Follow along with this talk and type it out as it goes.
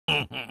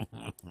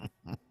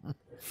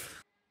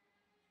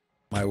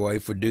My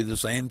wife would do the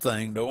same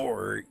thing. Don't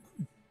worry.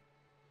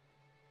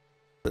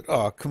 But,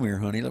 oh, come here,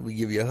 honey. Let me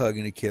give you a hug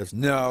and a kiss.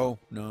 No,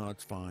 no,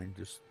 it's fine.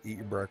 Just eat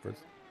your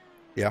breakfast.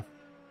 Yeah.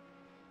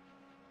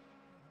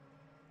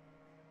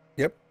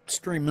 Yep,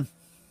 streaming.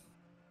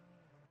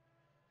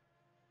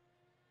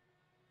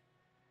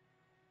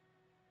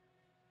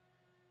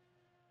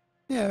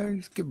 Yeah,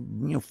 just give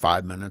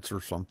 5 minutes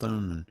or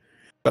something,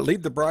 but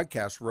leave the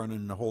broadcast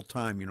running the whole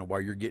time.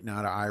 While you're getting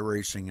out of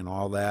iRacing and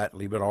all that,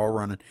 leave it all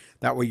running.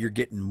 That way, you're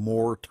getting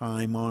more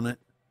time on it.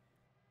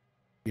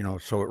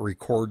 So it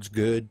records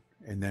good,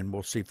 and then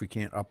we'll see if we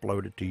can't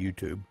upload it to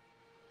YouTube.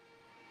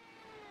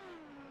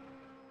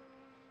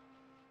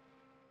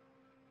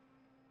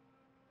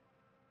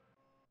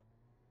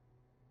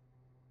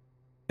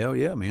 Hell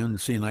yeah, man!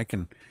 Seeing I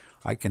can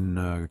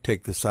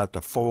take this out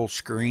to full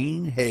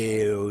screen.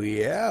 Hell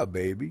yeah,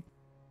 baby!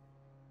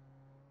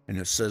 And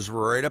it says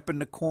right up in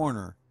the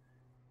corner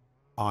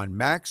on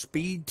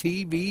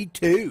MaxSpeedTV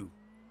 2.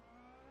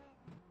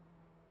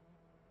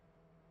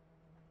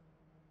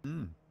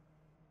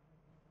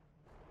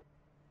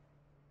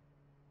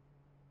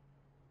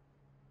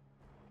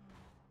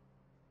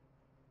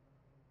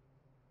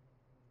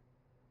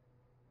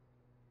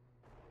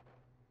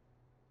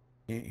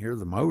 Can't hear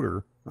the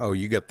motor. Oh,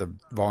 you got the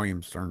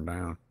volumes turned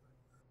down.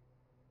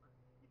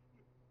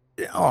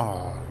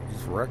 Oh,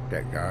 just wrecked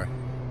that guy.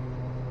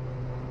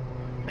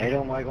 How you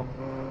doing, Michael?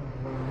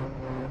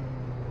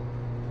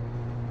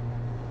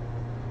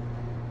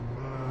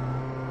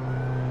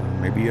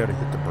 Maybe you ought to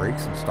hit the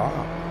brakes and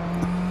stop.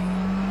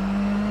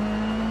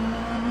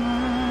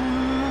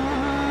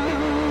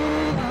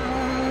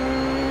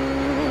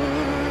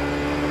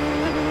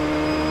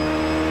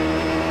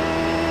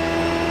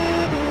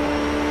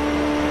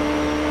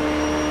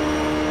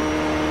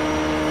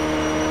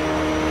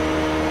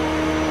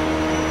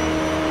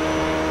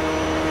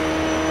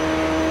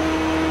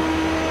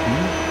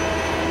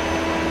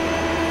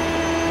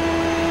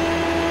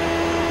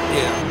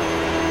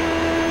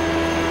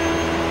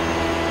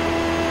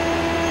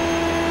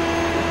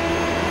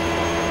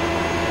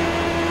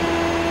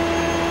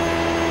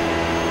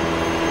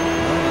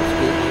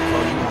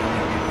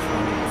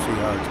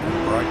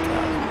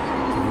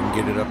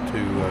 Get it up to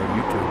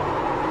YouTube,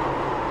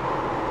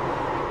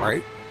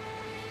 right?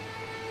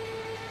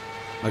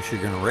 Unless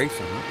you're going to race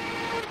on it.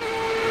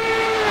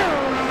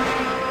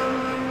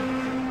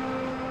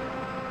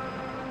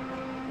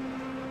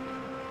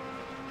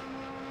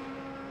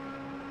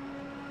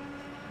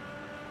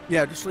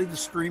 Yeah, just leave the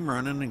stream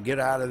running and get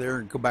out of there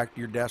and go back to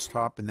your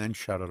desktop and then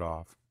shut it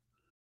off.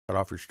 Shut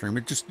off your stream.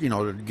 It just,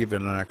 to give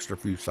it an extra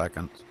few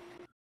seconds.